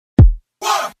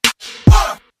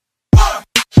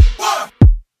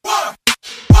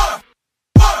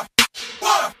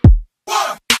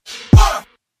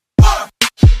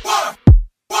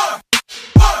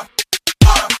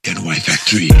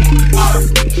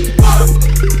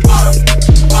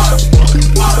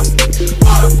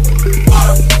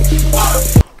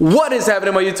What is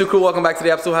happening, my YouTube crew? Welcome back to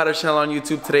the Absolute Hatter channel on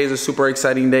YouTube. Today is a super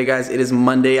exciting day, guys. It is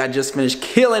Monday. I just finished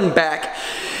killing back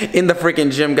in the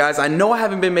freaking gym, guys. I know I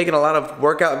haven't been making a lot of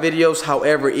workout videos.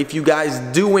 However, if you guys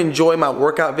do enjoy my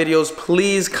workout videos,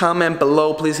 please comment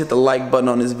below. Please hit the like button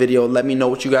on this video. Let me know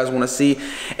what you guys want to see.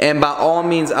 And by all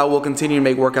means, I will continue to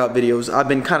make workout videos. I've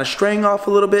been kind of straying off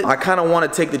a little bit. I kind of want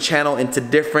to take the channel into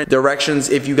different directions.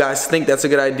 If you guys think that's a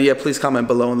good idea, please comment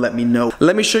below and let me know.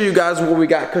 Let me show you guys what we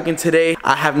got cooking today.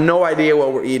 I have no idea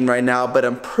what we're eating right now, but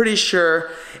I'm pretty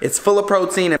sure it's full of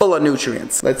protein and full of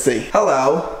nutrients. Let's see.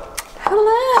 Hello.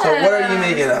 Hello. So what are you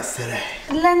making us today?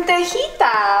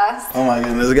 Lentejitas. Oh my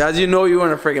goodness, guys, you know you're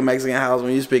in a freaking Mexican house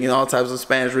when you're speaking all types of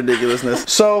Spanish ridiculousness.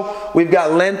 So we've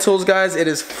got lentils, guys. It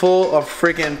is full of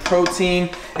freaking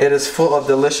protein. It is full of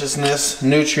deliciousness,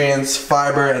 nutrients,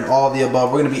 fiber, and all the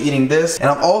above. We're gonna be eating this, and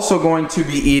I'm also going to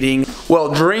be eating,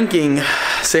 well, drinking.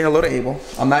 Say hello to Abel.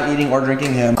 I'm not eating or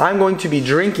drinking him. I'm going to be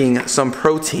drinking some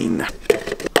protein.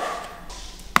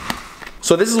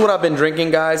 So this is what I've been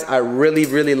drinking, guys. I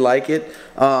really like it.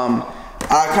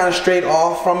 I kind of strayed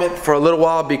off from it for a little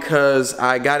while because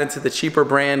I got into the cheaper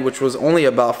brand, which was only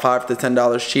about $5 to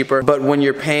 $10 cheaper. But when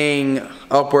you're paying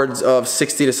upwards of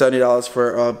 $60 to $70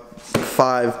 for a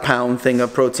 5-pound thing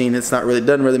of protein, it's not really,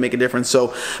 doesn't really make a difference.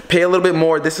 So pay a little bit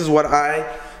more. This is what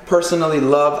I personally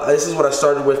love. This is what I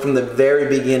started with from the very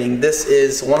beginning. This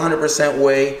is 100%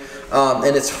 whey,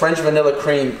 and it's French vanilla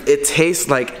cream. It tastes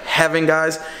like heaven,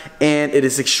 guys, and it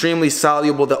is extremely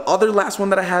soluble. The other last one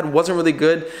that I had wasn't really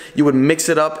good. You would mix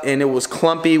it up and it was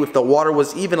clumpy. If the water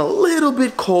was even a little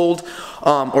bit cold,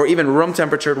 or even room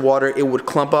temperatured water, it would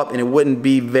clump up and it wouldn't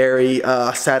be very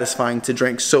satisfying to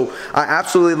drink. So I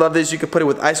absolutely love this. You can put it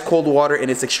with ice cold water and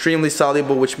it's extremely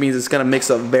soluble, which means it's gonna mix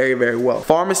up very well.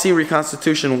 Pharmacy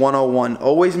Reconstitution 101.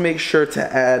 Always make sure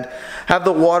to have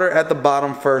the water at the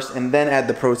bottom first and then add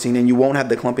the protein, and you won't have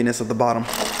the clumpiness at the bottom.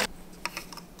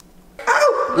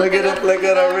 Look at it, look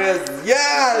at her wrist.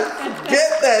 Yes!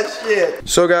 Get that shit!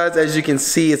 So guys, as you can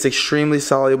see, it's extremely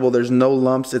soluble. There's no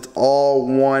lumps. It's all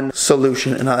one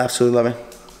solution, and I absolutely love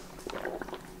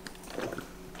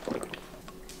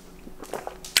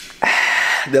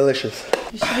it. Delicious.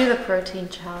 You should do the protein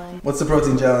challenge. What's the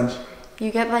protein challenge?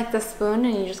 You get like the spoon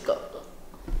and you just go.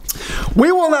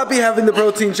 We will not be having the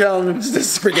protein challenge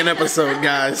this freaking episode,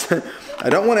 guys. I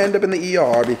don't want to end up in the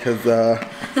ER because I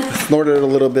snorted a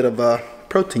little bit of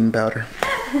protein powder.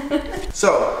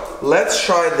 So let's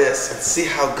try this and see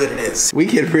how good it is. We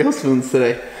get real spoons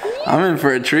today. I'm in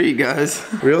for a treat, guys.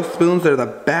 Real spoons are the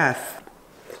best.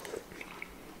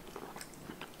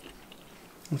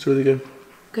 It's really good.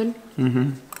 Good?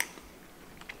 Mm-hmm.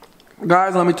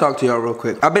 Guys, let me talk to y'all real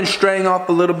quick. I've been straying off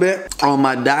a little bit on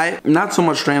my diet. Not so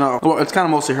much straying off. Well, it's kind of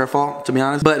mostly her fault, to be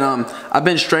honest. But I've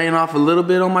been straying off a little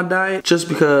bit on my diet just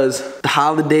because the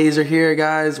holidays are here,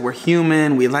 guys. We're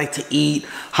human. We like to eat.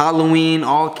 Halloween,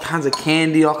 all kinds of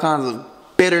candy, all kinds of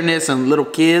bitterness, and little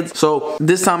kids. So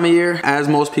this time of year, as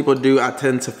most people do, I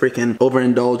tend to freaking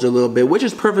overindulge a little bit, which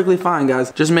is perfectly fine,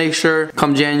 guys. Just make sure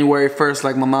come January 1st,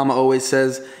 like my mama always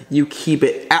says, you keep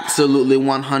it absolutely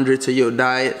 100 to your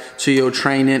diet, to your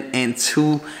training, and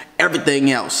to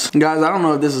everything else. Guys, I don't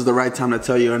know if this is the right time to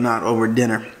tell you or not over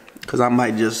dinner, because I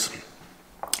might just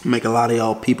make a lot of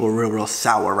y'all people real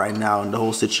sour right now in the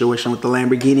whole situation with the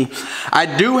Lamborghini. I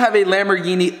do have a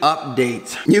Lamborghini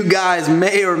update. You guys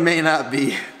may or may not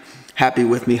be happy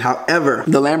with me. However,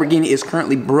 the Lamborghini is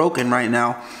currently broken right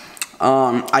now.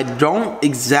 I don't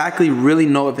exactly really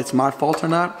know if it's my fault or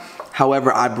not.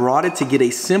 However, I brought it to get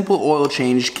a simple oil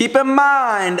change. Keep in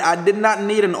mind, I did not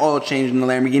need an oil change in the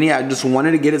Lamborghini. I just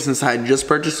wanted to get it since I had just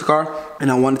purchased the car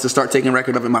and I wanted to start taking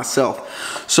record of it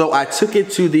myself. So I took it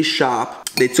to the shop.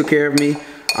 They took care of me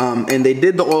and they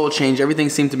did the oil change. Everything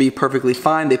seemed to be perfectly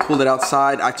fine. They pulled it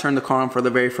outside. I turned the car on for the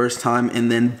very first time and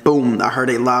then boom, I heard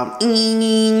a loud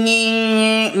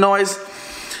noise.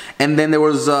 And then there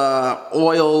was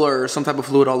oil or some type of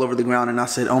fluid all over the ground, and I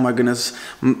said, oh my goodness.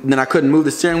 Then I couldn't move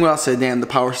the steering wheel. I said, damn, the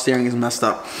power steering is messed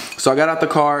up. So I got out the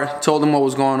car, told them what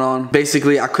was going on.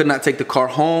 Basically, I could not take the car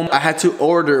home. I had to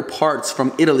order parts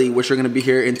from Italy, which are gonna be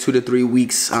here in 2 to 3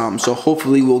 weeks. So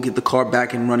hopefully we'll get the car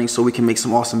back and running so we can make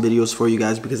some awesome videos for you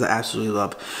guys, because I absolutely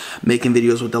love making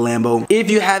videos with the Lambo. If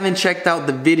you haven't checked out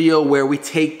the video where we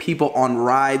take people on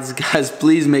rides, guys,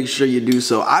 please make sure you do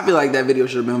so. I feel like that video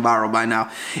should have been viral by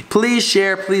now. Please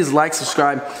share, please like,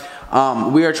 subscribe.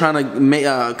 We are trying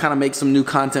to kind of make some new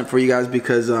content for you guys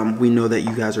because we know that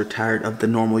you guys are tired of the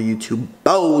normal YouTube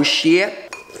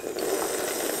bullshit.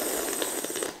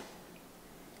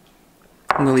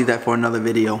 I'm gonna leave that for another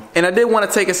video. And I did want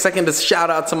to take a second to shout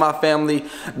out to my family,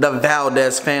 the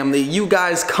Valdez family. You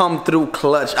guys come through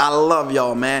clutch. I love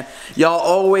y'all, man. Y'all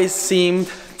always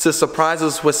seemed to surprise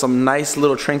us with some nice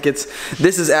little trinkets.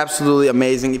 This is absolutely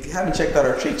amazing. If you haven't checked out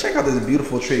our tree, check out this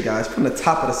beautiful tree, guys. From the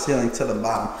top of the ceiling to the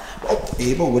bottom. Oh,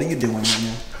 Abel, what are you doing right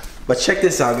now? But check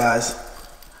this out, guys.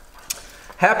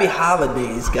 Happy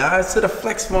holidays, guys, to the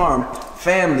FlexPharm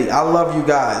family. I love you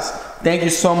guys. Thank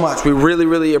you so much. We really,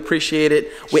 really appreciate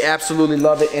it. We absolutely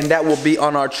love it. And that will be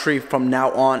on our tree from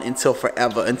now on until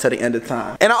forever, until the end of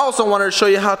time. And I also wanted to show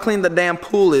you how clean the damn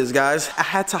pool is, guys. I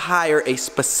had to hire a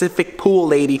specific pool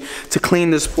lady to clean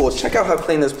this pool. Check out how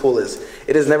clean this pool is.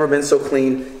 It has never been so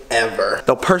clean ever.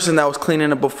 The person that was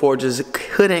cleaning it before just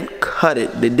couldn't cut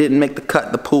it. They didn't make the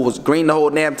cut. The pool was green the whole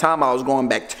damn time. I was growing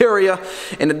bacteria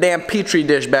in the damn petri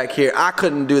dish back here. I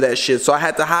couldn't do that shit, so I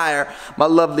had to hire my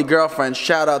lovely girlfriend.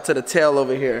 Shout out to the tail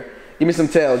over here. Give me some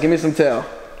tail. Give me some tail.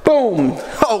 Boom!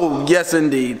 Oh, yes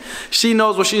indeed. She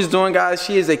knows what she's doing, guys.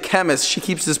 She is a chemist. She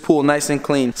keeps this pool nice and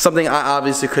clean. Something I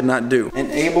obviously could not do.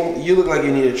 And Abel, you look like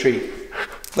you need a treat.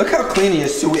 Look how clean he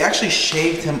is too. We actually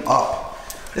shaved him up.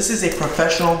 This is a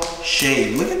professional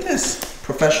shave. Look at this.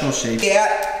 Professional shave. Check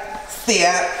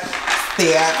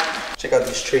out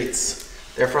these treats.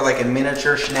 They're for like a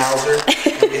miniature schnauzer.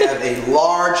 And we have a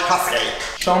large husky.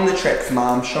 Show them the tricks,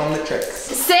 Mom. Show them the tricks.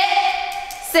 Sit.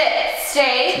 Sit.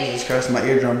 Stay. Jesus Christ, my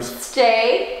eardrums.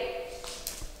 Stay.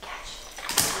 Catch.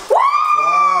 Wow,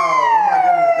 oh my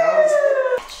goodness, that was...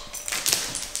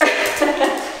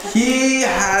 He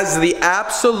has the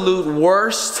absolute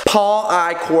worst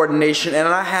paw-eye coordination, and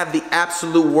I have the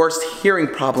absolute worst hearing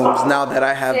problems now that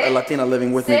I have a Latina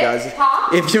living with me, guys.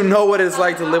 If you know what it's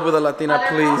like to live with a Latina,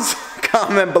 please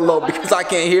comment below, because I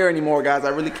can't hear anymore, guys. I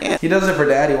really can't. He does it for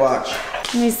Daddy, watch.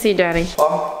 Let me see, Daddy.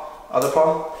 Paw, other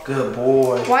paw. Good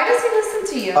boy. Why does he listen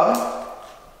to you?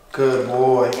 Up. Good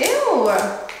boy. Ew.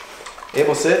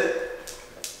 Abel, sit.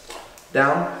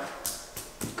 Down.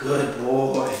 Good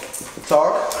boy.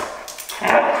 Talk.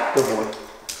 Good boy.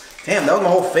 Damn, that was my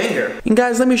whole finger. And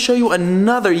guys, let me show you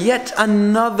yet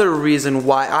another reason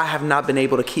why I have not been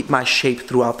able to keep my shape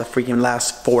throughout the freaking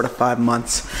last 4 to 5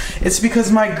 months. It's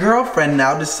because my girlfriend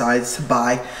now decides to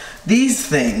buy these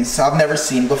things I've never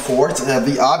seen before. It's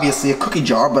obviously a cookie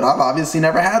jar, but I've obviously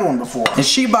never had one before. And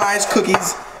she buys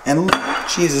cookies, and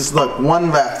Jesus, look, one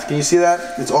left. Can you see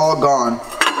that? It's all gone.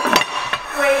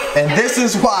 And this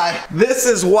is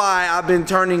why I've been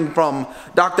turning from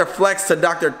Dr. Flex to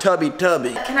Dr. Tubby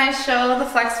Tubby. Can I show the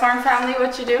FlexPharm family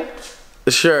what you do?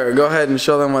 Sure, go ahead and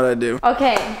show them what I do.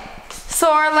 Okay,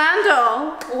 so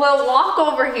Orlando will walk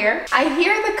over here. I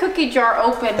hear the cookie jar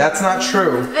open. That's not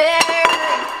true.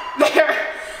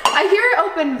 I hear it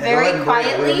open very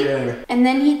quietly, and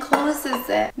then he closes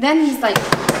it. Then he's like,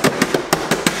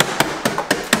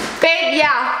 babe,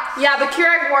 yeah, the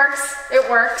Keurig works. It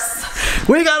works.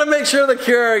 We gotta make sure the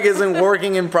Keurig isn't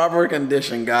working in proper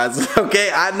condition, guys. Okay,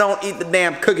 I don't eat the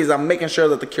damn cookies. I'm making sure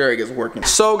that the Keurig is working.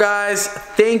 So guys,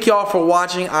 thank y'all for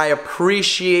watching. I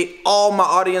appreciate all my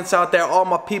audience out there, all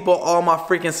my people, all my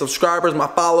freaking subscribers, my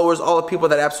followers, all the people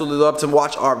that absolutely love to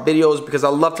watch our videos, because I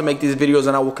love to make these videos,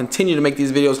 and I will continue to make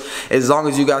these videos as long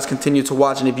as you guys continue to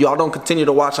watch. And if y'all don't continue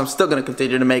to watch, I'm still gonna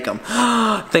continue to make them.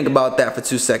 Think about that for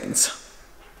 2 seconds.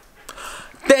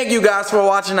 Thank you guys for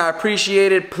watching. I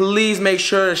appreciate it. Please make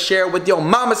sure to share with your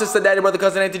mama, sister, daddy, brother,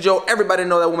 cousin, auntie, Joe. Everybody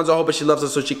know that woman's a hoe, but she loves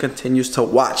us, so she continues to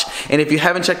watch. And if you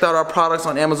haven't checked out our products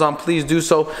on Amazon, please do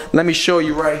so. Let me show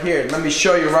you right here. Let me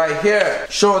show you right here.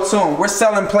 Show it to them. We're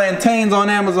selling plantains on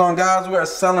Amazon, guys. We are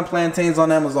selling plantains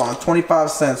on Amazon. 25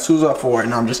 cents. Who's up for it?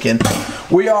 No, I'm just kidding.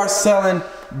 We are selling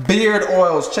beard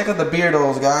oils. Check out the beard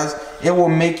oils, guys. It will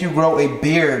make you grow a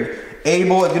beard.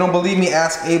 Abel, if you don't believe me,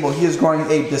 ask Abel. He is growing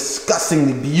a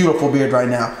disgustingly beautiful beard right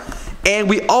now. And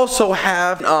we also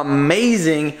have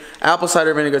amazing apple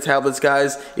cider vinegar tablets,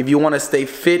 guys. If you want to stay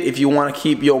fit, if you want to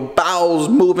keep your bowels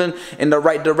moving in the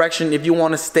right direction, if you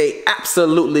want to stay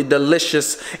absolutely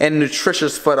delicious and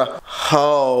nutritious for the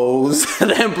hoes,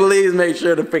 then please make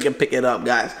sure to freaking pick it up,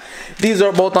 guys. These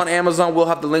are both on Amazon. We'll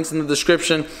have the links in the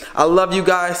description. I love you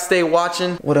guys. Stay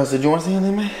watching. What else? Did you want to say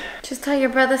anything, man? Just tell your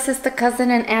brother, sister,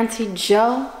 cousin, and Auntie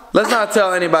Joe. Let's not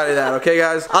tell anybody that, okay,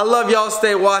 guys? I love y'all.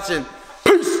 Stay watching.